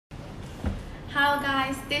Hello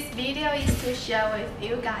guys, this video is to share with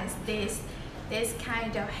you guys this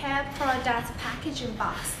kind of hair product packaging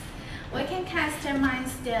box. We can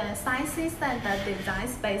customize the sizes and the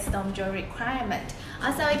designs based on your requirement.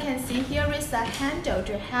 Also, you can see here is a handle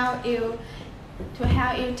to help you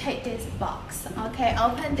take this box. Okay,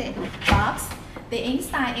 open the box. The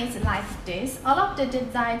inside is like this. All of the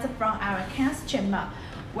designs from our customer.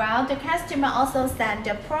 Well, the customer also sent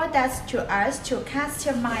the products to us to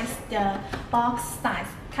customize the box size,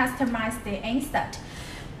 customize the insert.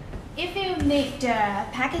 If you need the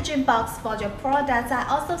packaging box for your products, I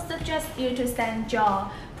also suggest you to send your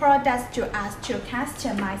products to us to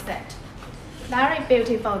customize it. Very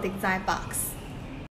beautiful design box.